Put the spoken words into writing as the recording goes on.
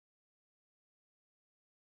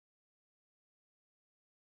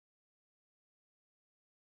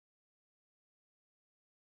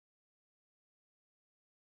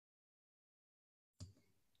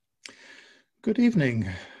Good evening.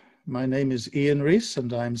 My name is Ian Rees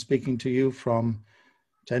and I'm speaking to you from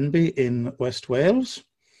Tenby in West Wales.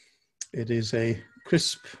 It is a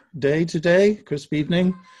crisp day today, crisp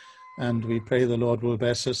evening, and we pray the Lord will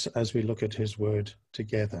bless us as we look at his word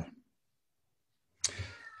together.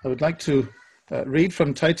 I would like to read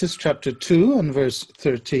from Titus chapter 2 and verse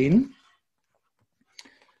 13.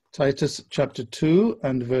 Titus chapter 2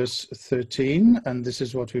 and verse 13, and this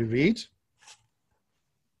is what we read.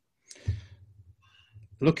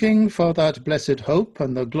 Looking for that blessed hope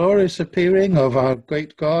and the glorious appearing of our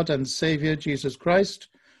great God and Saviour Jesus Christ,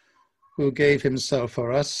 who gave himself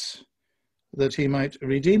for us, that he might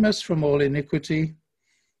redeem us from all iniquity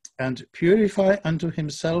and purify unto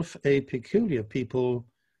himself a peculiar people,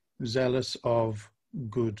 zealous of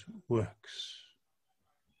good works.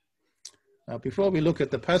 Now, before we look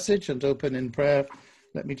at the passage and open in prayer,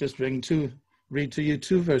 let me just read to you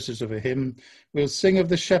two verses of a hymn. We'll sing of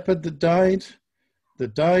the shepherd that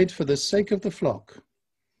died for the sake of the flock.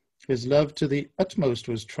 His love to the utmost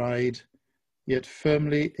was tried, yet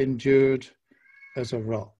firmly endured as a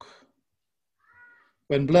rock.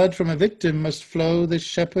 When blood from a victim must flow, this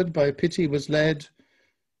shepherd by pity was led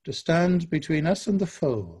to stand between us and the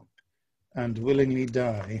foe and willingly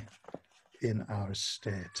die in our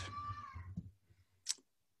stead.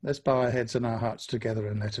 Let's bow our heads and our hearts together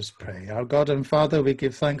and let us pray. Our God and Father, we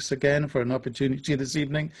give thanks again for an opportunity this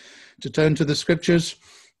evening to turn to the scriptures,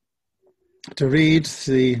 to read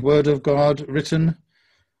the word of God written,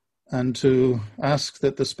 and to ask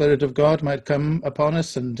that the Spirit of God might come upon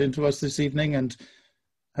us and into us this evening and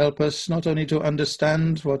help us not only to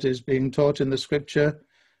understand what is being taught in the scripture,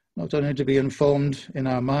 not only to be informed in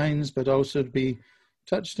our minds, but also to be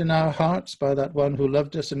touched in our hearts by that one who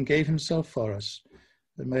loved us and gave himself for us.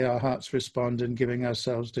 And may our hearts respond in giving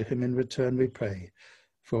ourselves to him in return, we pray.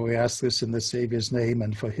 For we ask this in the Saviour's name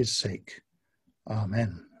and for his sake.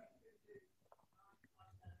 Amen.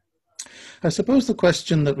 I suppose the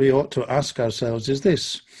question that we ought to ask ourselves is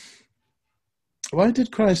this: why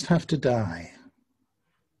did Christ have to die?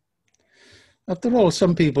 After all,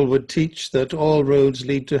 some people would teach that all roads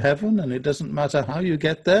lead to heaven and it doesn't matter how you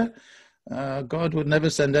get there. God would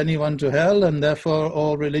never send anyone to hell, and therefore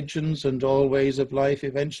all religions and all ways of life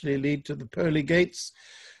eventually lead to the pearly gates,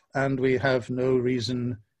 and we have no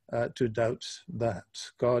reason to doubt that.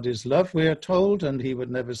 God is love, we are told, and he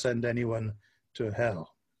would never send anyone to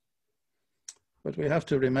hell. But we have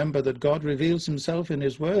to remember that God reveals himself in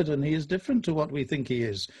his word, and he is different to what we think he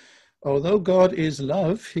is. Although God is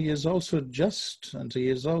love, he is also just, and he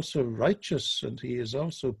is also righteous, and he is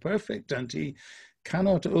also perfect, and he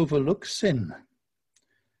cannot overlook sin.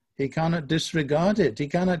 He cannot disregard it. He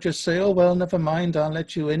cannot just say, oh, well, never mind, I'll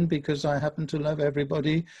let you in because I happen to love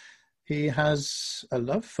everybody. He has a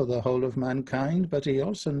love for the whole of mankind, but he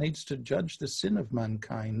also needs to judge the sin of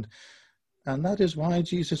mankind. And that is why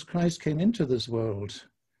Jesus Christ came into this world.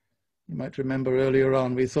 You might remember earlier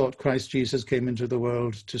on, we thought Christ Jesus came into the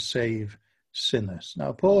world to save sinners.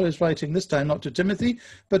 Now, Paul is writing this time not to Timothy,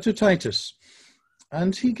 but to Titus.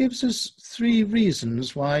 And he gives us three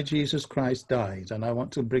reasons why Jesus Christ died, and I want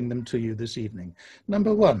to bring them to you this evening.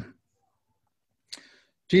 Number one,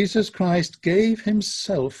 Jesus Christ gave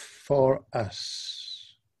himself for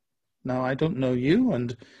us. Now, I don't know you,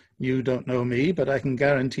 and you don't know me, but I can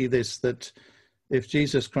guarantee this, that if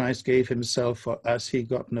Jesus Christ gave himself for us, he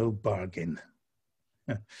got no bargain.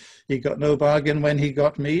 He got no bargain when he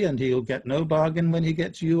got me, and he'll get no bargain when he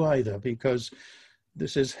gets you either, because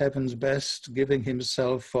this is heaven's best, giving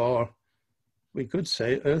himself for, we could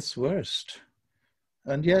say, earth's worst.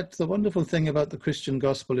 And yet the wonderful thing about the Christian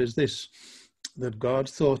gospel is this, that God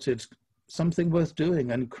thought it something worth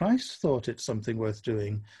doing, and Christ thought it something worth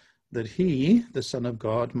doing, that he, the Son of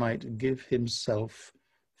God, might give himself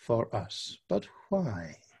for us. But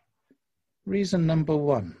why? Reason number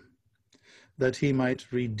one, that he might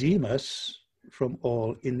redeem us from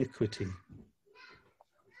all iniquity.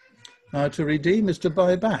 Now, to redeem is to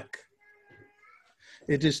buy back.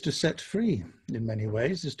 It is to set free, in many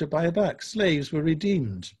ways, is to buy back. Slaves were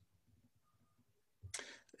redeemed.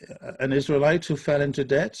 An Israelite who fell into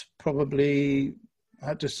debt probably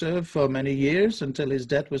had to serve for many years until his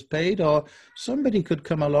debt was paid, or somebody could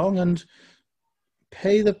come along and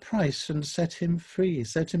pay the price and set him free,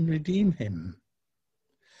 redeem him.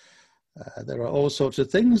 There are all sorts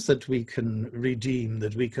of things that we can redeem,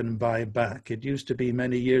 that we can buy back. It used to be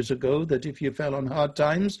many years ago that if you fell on hard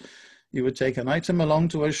times, you would take an item along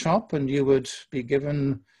to a shop and you would be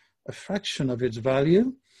given a fraction of its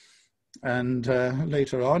value. And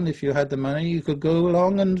later on, if you had the money, you could go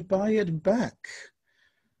along and buy it back.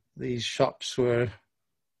 These shops were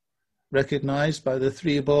recognized by the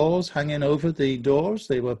 3 balls hanging over the doors.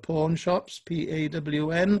 They were pawn shops,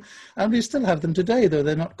 P-A-W-N, and we still have them today, though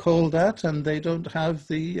they're not called that, and they don't have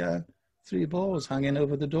the 3 balls hanging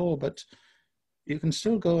over the door, but you can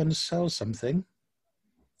still go and sell something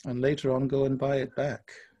and later on go and buy it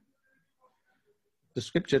back. The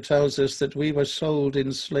scripture tells us that we were sold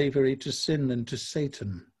in slavery to sin and to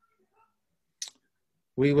Satan.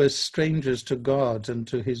 We were strangers to God and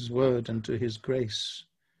to his word and to his grace.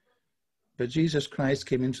 But Jesus Christ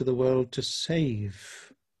came into the world to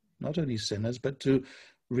save not only sinners, but to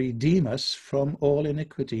redeem us from all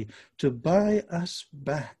iniquity, to buy us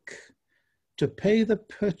back, to pay the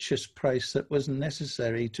purchase price that was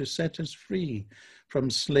necessary to set us free from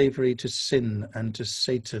slavery to sin and to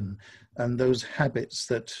Satan and those habits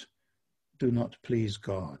that do not please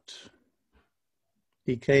God.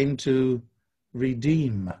 He came to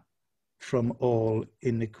redeem from all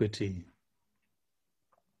iniquity.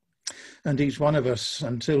 And each one of us,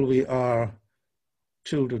 until we are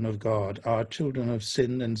children of God, are children of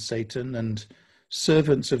sin and Satan and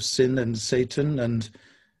servants of sin and Satan and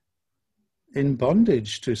in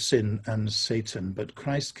bondage to sin and Satan. But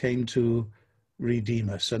Christ came to redeem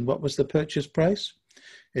us. And what was the purchase price?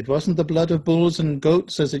 It wasn't the blood of bulls and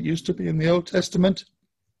goats as it used to be in the Old Testament.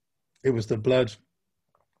 It was the blood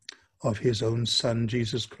of his own Son,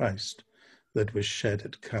 Jesus Christ, that was shed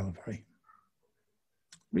at Calvary.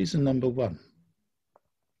 Reason number 1.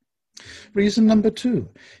 Reason number 2,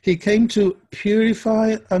 he came to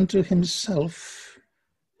purify unto himself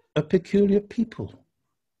a peculiar people.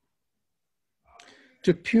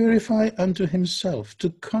 To purify unto himself, to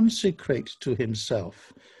consecrate to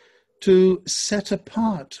himself, to set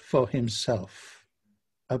apart for himself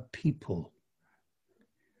a people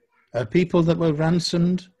that were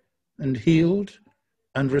ransomed and healed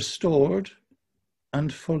and restored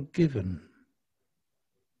and forgiven.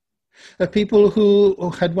 A people who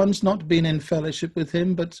had once not been in fellowship with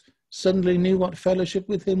him, but suddenly knew what fellowship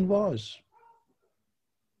with him was.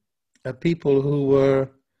 A people who were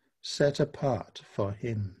set apart for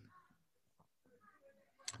him.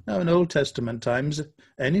 Now, in Old Testament times,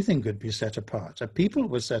 anything could be set apart. A people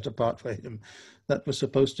was set apart for him. That was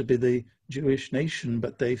supposed to be the Jewish nation,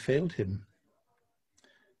 but they failed him.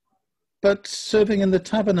 But serving in the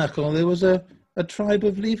tabernacle, there was a tribe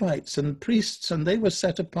of Levites and priests, and they were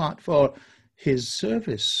set apart for his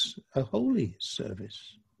service, a holy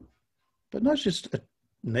service. But not just a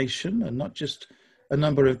nation and not just a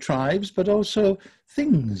number of tribes, but also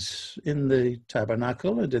things in the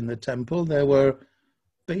tabernacle and in the temple. There were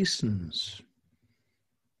basins,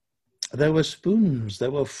 there were spoons,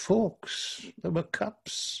 there were forks, there were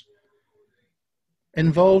cups,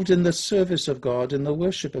 involved in the service of God, in the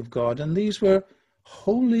worship of God, and these were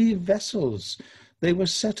holy vessels. They were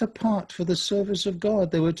set apart for the service of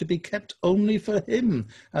God. They were to be kept only for him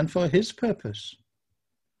and for his purpose.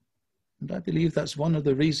 And I believe that's one of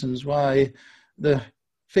the reasons why the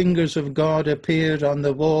fingers of God appeared on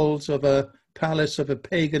the walls of a palace of a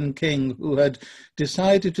pagan king who had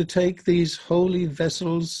decided to take these holy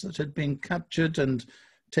vessels that had been captured and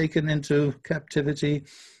taken into captivity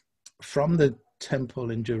from the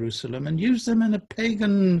temple in Jerusalem and use them in a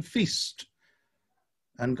pagan feast.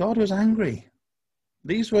 And God was angry.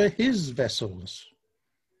 These were his vessels.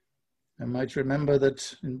 I might remember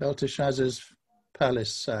that in Belteshazzar's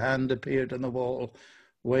palace, a hand appeared on the wall,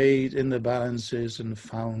 weighed in the balances and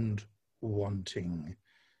found wanting.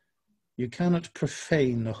 You cannot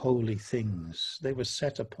profane holy things. They were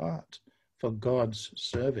set apart for God's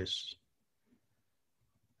service.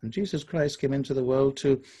 And Jesus Christ came into the world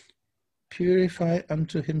to purify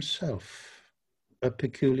unto himself a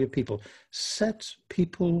peculiar people, set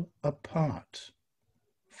people apart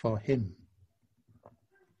for him.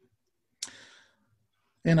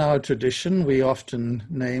 In our tradition, we often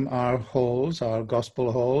name our halls, our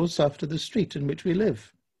gospel halls, after the street in which we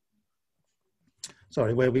live.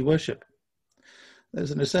 Where we worship.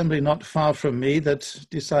 There's an assembly not far from me that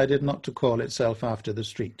decided not to call itself after the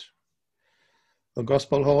street. The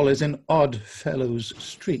Gospel Hall is in Odd Fellows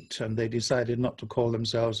Street, and they decided not to call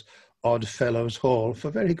themselves Odd Fellows Hall for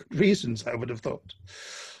very good reasons, I would have thought.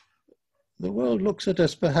 The world looks at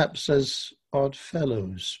us perhaps as odd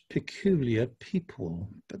fellows, peculiar people,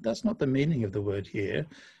 but that's not the meaning of the word here.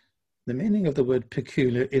 The meaning of the word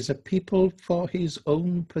peculiar is a people for his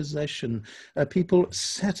own possession, a people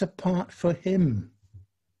set apart for him.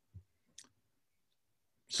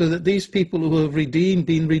 So that these people who have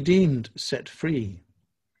been redeemed, set free,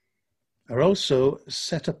 are also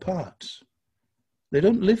set apart. They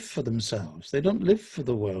don't live for themselves. They don't live for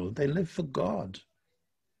the world. They live for God.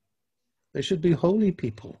 They should be holy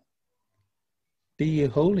people, Be ye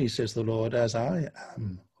holy, says the Lord, as I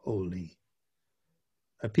am holy.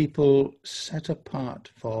 A people set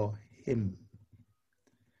apart for him.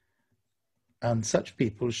 And such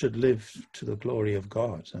people should live to the glory of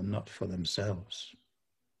God and not for themselves.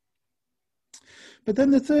 But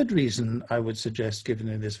then the third reason I would suggest given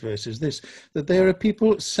in this verse is this, that they are a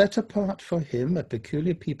people set apart for him, a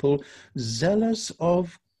peculiar people, zealous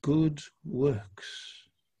of good works.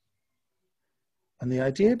 And the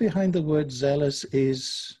idea behind the word zealous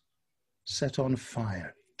is set on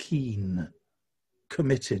fire, keen,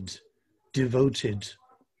 committed, devoted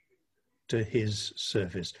to his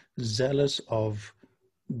service, zealous of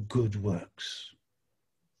good works.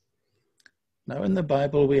 Now, in the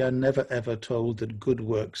Bible, we are never ever told that good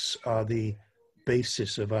works are the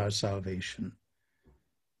basis of our salvation.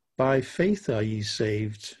 By faith are ye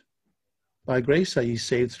saved, by grace are ye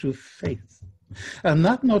saved through faith. And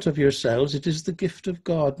that not of yourselves, it is the gift of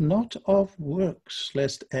God, not of works,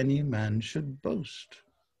 lest any man should boast.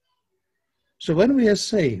 So when we are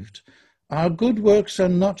saved, our good works are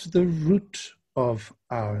not the root of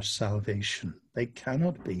our salvation. They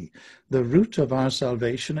cannot be. The root of our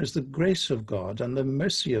salvation is the grace of God and the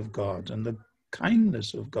mercy of God and the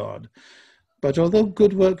kindness of God. But although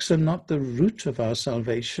good works are not the root of our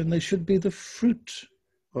salvation, they should be the fruit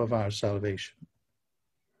of our salvation.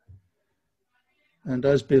 And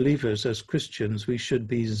as believers, as Christians, we should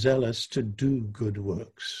be zealous to do good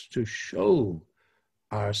works, to show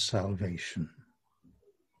our salvation.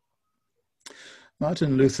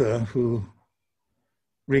 Martin Luther, who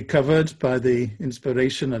recovered by the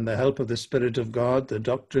inspiration and the help of the Spirit of God the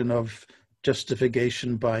doctrine of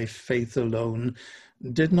justification by faith alone,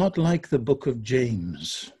 did not like the book of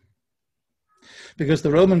James. Because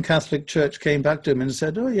the Roman Catholic Church came back to him and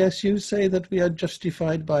said, "Oh yes, you say that we are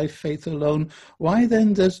justified by faith alone. Why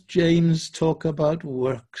then does James talk about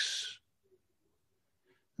works?"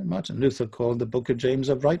 And Martin Luther called the book of James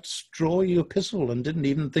a right strawy epistle and didn't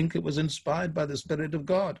even think it was inspired by the Spirit of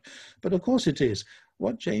God. But of course it is.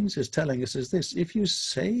 What James is telling us is this: if you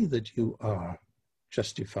say that you are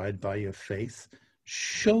justified by your faith,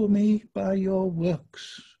 show me by your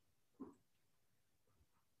works.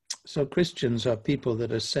 So Christians are people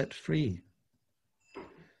that are set free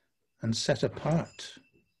and set apart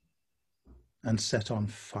and set on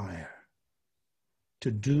fire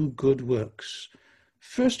to do good works.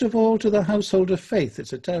 First of all, to the household of faith.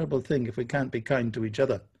 It's a terrible thing if we can't be kind to each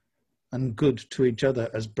other and good to each other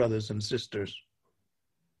as brothers and sisters,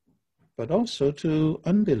 but also to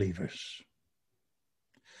unbelievers.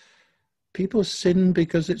 People sin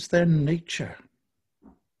because it's their nature.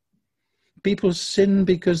 People sin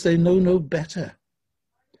because they know no better.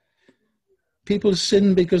 People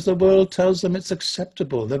sin because the world tells them it's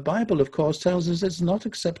acceptable. The Bible, of course, tells us it's not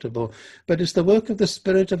acceptable, but it's the work of the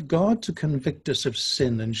Spirit of God to convict us of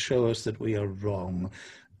sin and show us that we are wrong.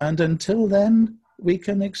 And until then, we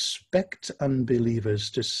can expect unbelievers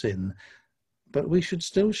to sin, but we should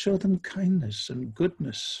still show them kindness and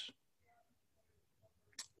goodness.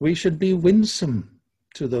 We should be winsome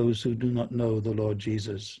to those who do not know the Lord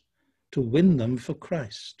Jesus, to win them for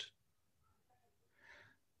Christ.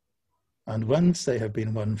 And once they have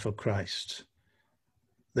been won for Christ,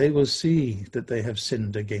 they will see that they have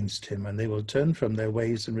sinned against him, and they will turn from their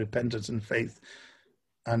ways in repentance and faith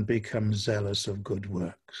and become zealous of good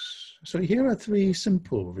works. So here are three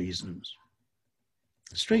simple reasons,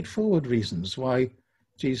 straightforward reasons why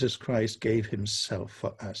Jesus Christ gave himself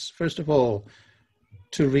for us. First of all,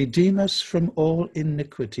 to redeem us from all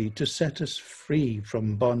iniquity, to set us free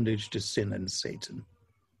from bondage to sin and Satan.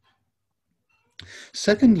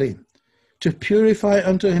 Secondly, to purify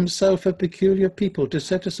unto himself a peculiar people, to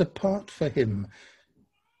set us apart for him,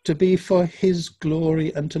 to be for his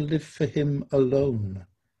glory and to live for him alone.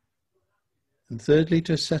 And thirdly,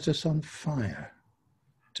 to set us on fire,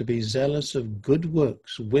 to be zealous of good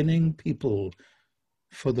works, winning people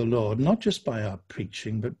for the Lord, not just by our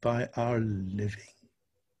preaching, but by our living.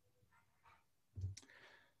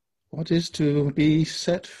 What is to be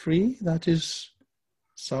set free? That is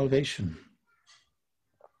salvation.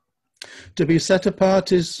 To be set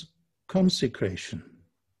apart is consecration.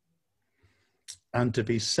 And to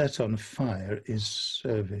be set on fire is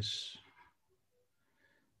service.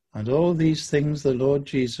 And all these things the Lord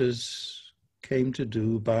Jesus came to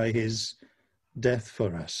do by his death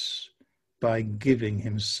for us, by giving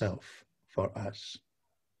himself for us.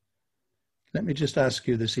 Let me just ask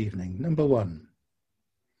you this evening, number one,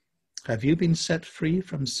 have you been set free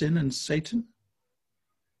from sin and Satan?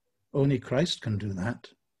 Only Christ can do that.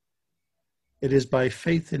 It is by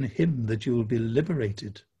faith in him that you will be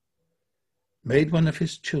liberated, made one of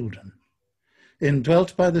his children,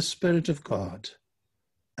 indwelt by the Spirit of God,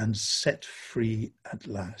 and set free at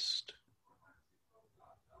last?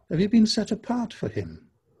 Have you been set apart for him?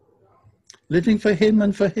 Living for him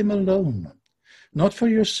and for him alone, not for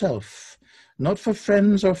yourself, not for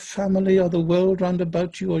friends or family or the world round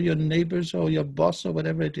about you or your neighbors or your boss or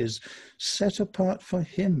whatever it is. Set apart for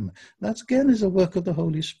him. That again is a work of the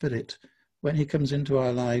Holy Spirit. When he comes into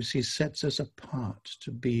our lives, he sets us apart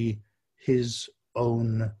to be his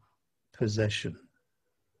own possession.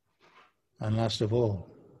 And last of all,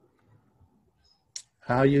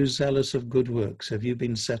 are you zealous of good works? Have you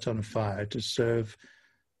been set on fire to serve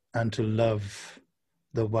and to love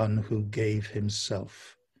the one who gave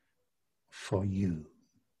himself for you?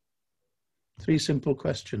 3 simple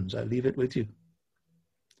questions. I leave it with you.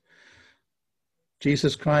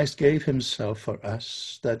 Jesus Christ gave himself for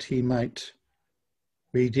us that he might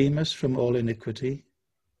redeem us from all iniquity,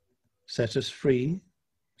 set us free,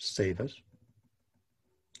 save us,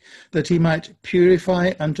 that he might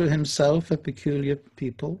purify unto himself a peculiar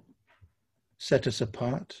people, set us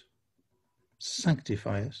apart,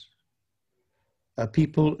 sanctify us, a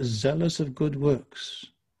people zealous of good works,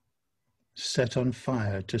 set on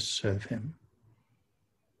fire to serve him.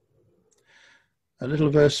 A little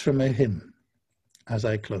verse from a hymn as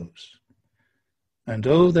I close. And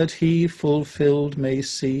oh, that he fulfilled may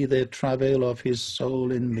see the travail of his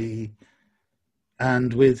soul in me,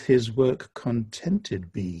 and with his work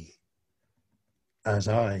contented be, as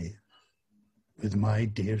I with my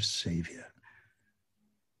dear Saviour.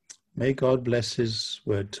 May God bless his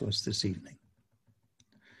word to us this evening.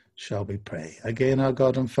 Shall we pray? Again, our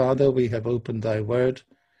God and Father, we have opened thy word.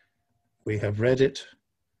 We have read it.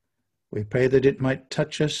 We pray that it might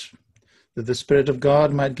touch us, that the Spirit of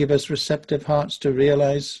God might give us receptive hearts to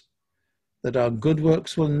realize that our good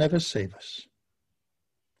works will never save us,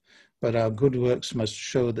 but our good works must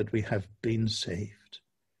show that we have been saved.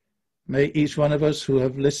 May each one of us who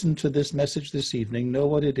have listened to this message this evening know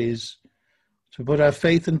what it is to put our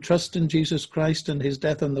faith and trust in Jesus Christ and his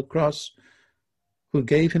death on the cross, who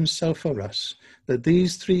gave himself for us, that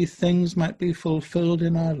these 3 things might be fulfilled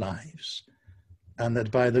in our lives, and that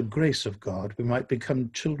by the grace of God we might become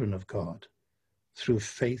children of God through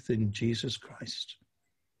faith in Jesus Christ.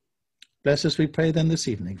 Bless us, we pray then this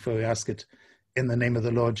evening, for we ask it in the name of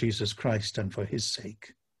the Lord Jesus Christ and for his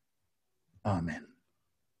sake. Amen.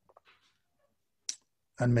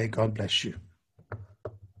 And may God bless you.